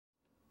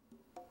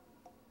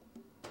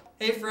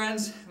Hey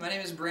friends, my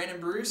name is Brandon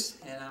Bruce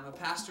and I'm a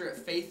pastor at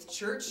Faith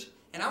Church,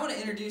 and I want to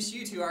introduce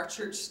you to our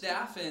church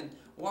staff. And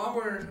while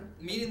we're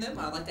meeting them,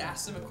 I'd like to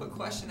ask them a quick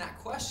question. That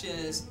question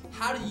is,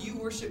 how do you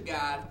worship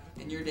God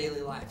in your daily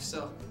life?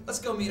 So let's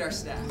go meet our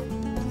staff.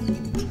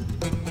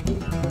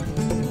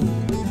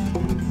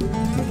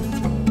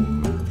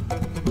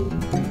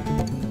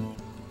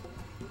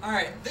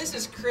 Alright, this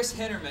is Chris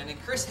Hennerman,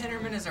 and Chris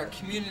Hennerman is our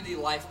community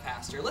life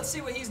pastor. Let's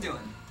see what he's doing.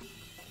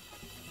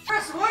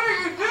 Chris, what are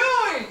you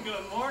doing?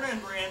 Good morning,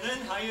 Brandon.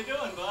 How you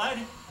doing, bud?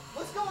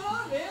 What's going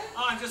on, man?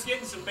 Oh, I'm just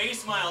getting some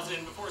base miles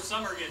in before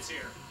summer gets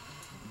here.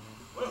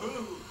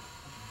 Woohoo!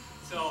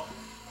 So,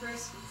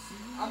 Chris,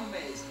 I'm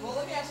amazed. Well,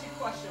 let me ask you a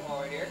question while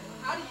we're here.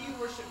 How do you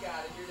worship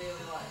God in your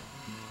daily life?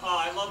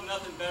 I love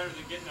nothing better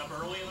than getting up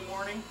early in the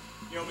morning,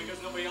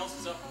 because nobody else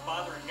is up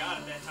bothering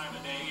God at that time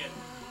of day. And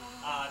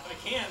if I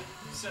can,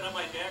 sit on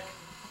my deck,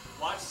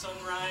 watch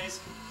sunrise,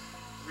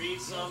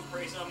 read some,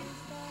 pray some.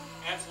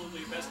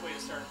 Absolutely the best way to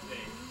start the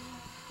day.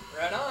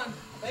 Right on.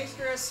 Thanks,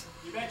 Chris.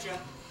 You betcha.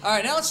 All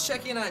right, now let's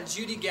check in on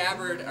Judy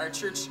Gabbard, our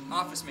church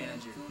office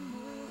manager.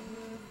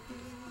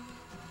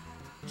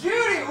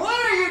 Judy, what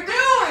are you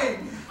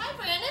doing? Hi,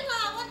 Brandon.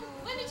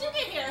 When did you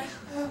get here?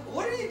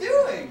 What are you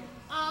doing?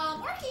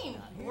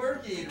 Working.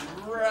 Working,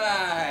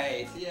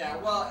 right. Yeah,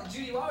 well,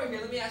 Judy, while we're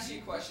here, let me ask you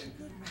a question.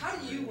 How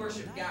do you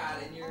worship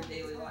God in your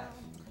daily life?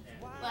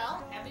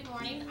 Well, every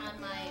morning on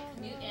my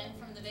commute in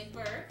from the Big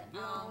Bird,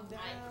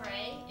 I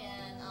pray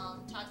and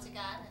talk to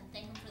God and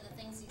thank Him for the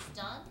things He's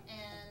done, and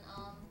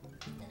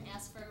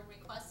ask for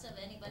requests of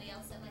anybody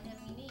else that might have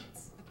any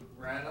needs.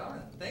 Right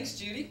on. Thanks,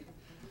 Judy.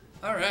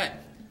 All right.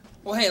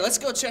 Well, hey, let's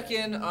go check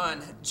in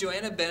on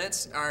Joanna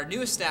Bennett, our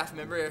newest staff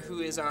member, who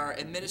is our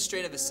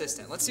administrative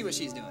assistant. Let's see what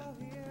she's doing.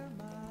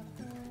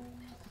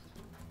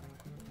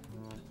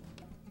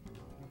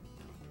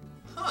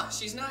 Huh,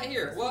 she's not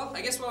here. Well,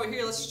 I guess while we're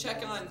here, let's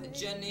check on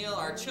Jen Neal,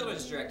 our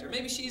children's director.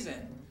 Maybe she's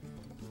in.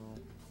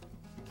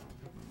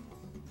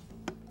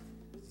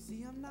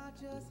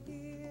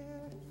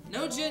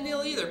 No Jen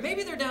Neal either.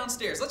 Maybe they're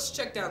downstairs. Let's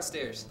check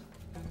downstairs.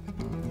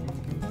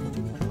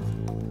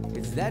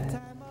 It's that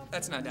time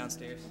That's not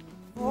downstairs.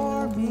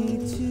 for me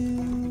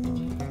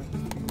too.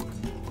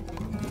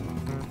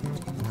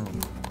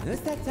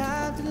 It's that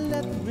time to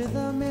let the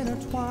rhythm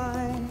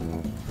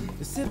intertwine.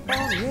 To sip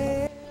on the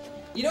air.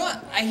 You know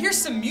what? I hear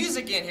some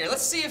music in here.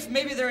 Let's see if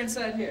maybe they're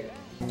inside here.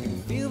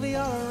 Feel me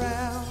all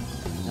around.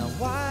 Now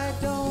why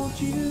don't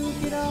you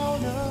get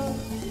on up,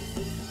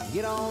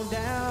 get on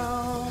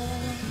down?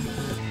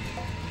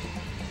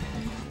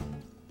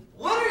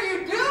 What are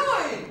you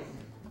doing?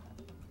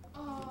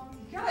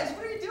 Guys,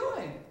 what are you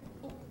doing?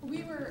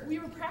 We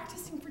were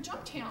practicing for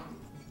Jumptown.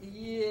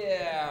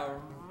 Yeah,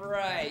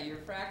 right. You're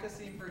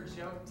practicing for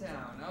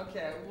Jumptown.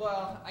 Okay,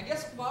 well, I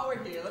guess while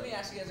we're here, let me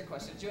ask you guys a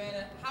question.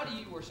 Joanna, how do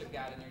you worship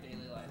God in your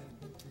daily life?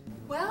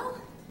 Well,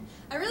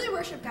 I really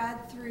worship God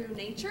through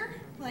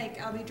nature.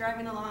 Like, I'll be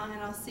driving along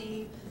and I'll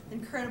see an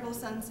incredible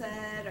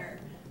sunset or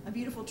a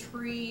beautiful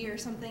tree or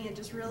something, and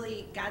just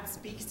really, God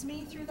speaks to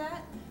me through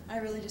that. I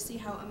really just see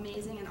how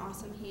amazing and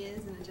awesome He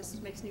is, and it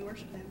just makes me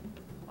worship Him.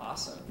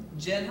 Awesome.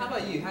 Jen, how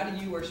about you? How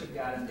do you worship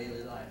God in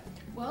daily life?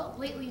 Well,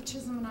 lately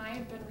Chisholm and I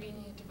have been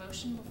reading a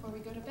devotion before we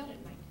go to bed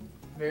at night.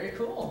 Very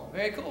cool.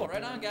 Very cool.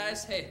 Right on,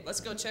 guys. Hey, let's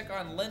go check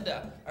on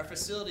Linda, our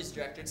facilities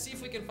director, and see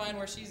if we can find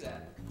where she's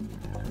at.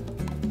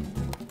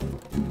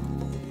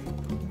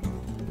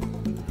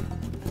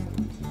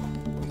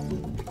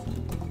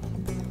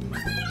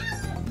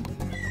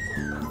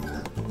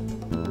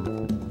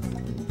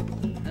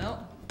 No,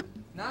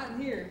 not in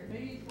here.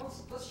 Maybe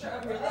let's try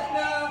over here.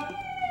 Linda!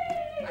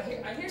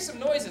 I hear some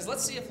noises.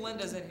 Let's see if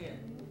Linda's in here.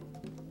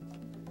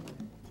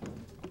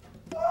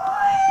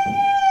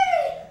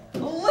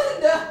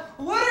 Linda,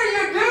 what are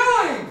you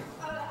doing?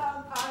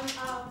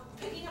 I'm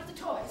picking up the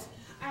toys.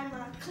 I'm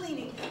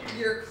cleaning.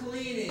 You're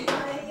cleaning.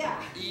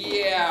 Yeah.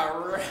 Yeah,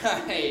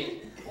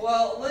 right.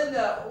 Well,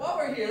 Linda, while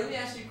we're here, let me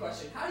ask you a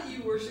question. How do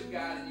you worship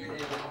God in your daily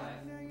life?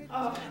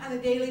 Oh, on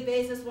a daily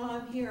basis while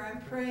I'm here,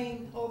 I'm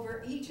praying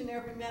over each and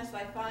every mess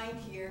I find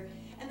here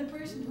and the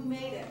person who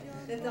made it,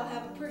 that they'll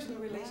have a personal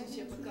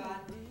relationship with God.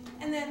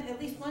 And then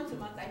at least once a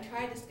month, I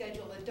try to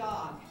schedule a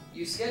dog.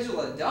 You schedule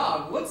a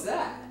dog? What's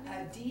that?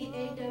 A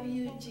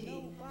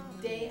DAWG,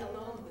 Day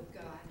Alone with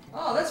God.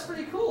 Oh, that's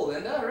pretty cool,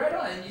 Linda. Right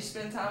on. And you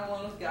spend time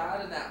alone with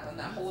God and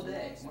that whole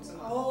day, once a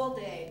month. All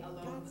day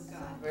alone with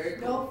God. Very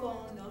cool. No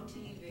phone, no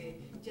TV,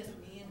 just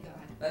me and God.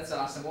 That's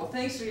awesome. Well,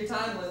 thanks for your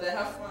time, Linda.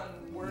 Have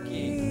fun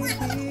working.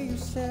 Be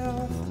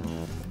yourself.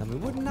 I mean,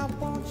 wouldn't I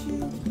want you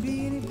to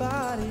be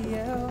anybody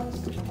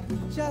else?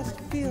 Just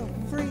feel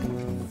free,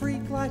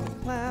 freak like a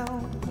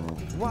clown.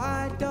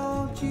 Why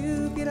don't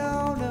you get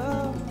on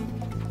up,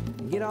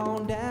 get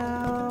on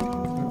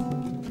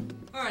down?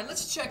 All right,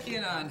 let's check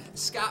in on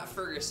Scott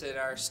Ferguson,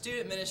 our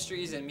student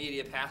ministries and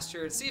media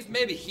pastor, and see if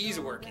maybe he's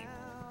working.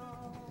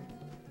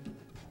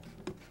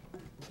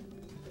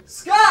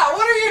 Scott,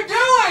 what are you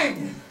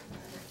doing?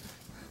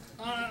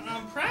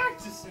 I'm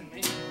practicing,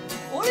 man.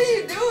 What are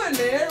you doing,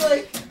 man?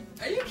 Like,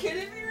 are you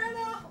kidding me right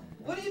now?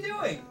 What are you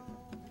doing?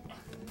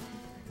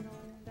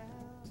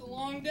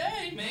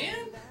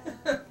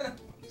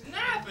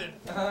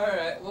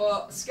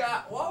 Well,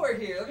 Scott, while we're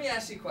here, let me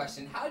ask you a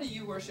question. How do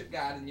you worship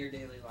God in your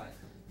daily life?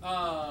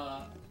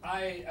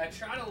 I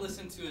try to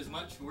listen to as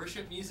much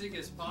worship music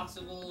as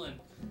possible and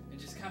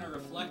just kind of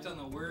reflect on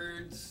the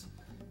words.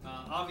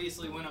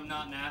 Obviously, when I'm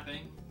not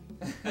napping,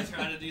 I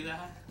try to do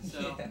that.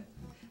 So, Yeah.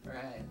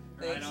 Right.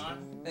 Right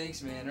on.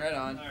 Thanks, man. Right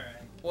on. All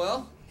right.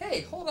 Well,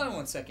 hey, hold on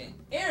one second.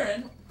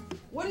 Aaron,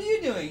 what are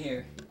you doing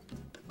here?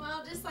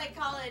 Well, just like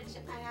college,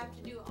 I have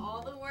to do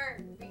all the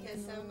work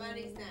because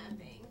somebody's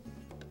napping.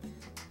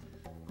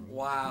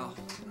 Wow.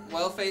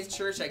 Well, Faith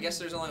Church, I guess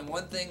there's only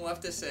one thing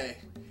left to say.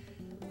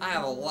 I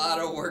have a lot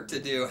of work to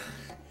do.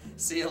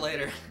 See you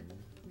later.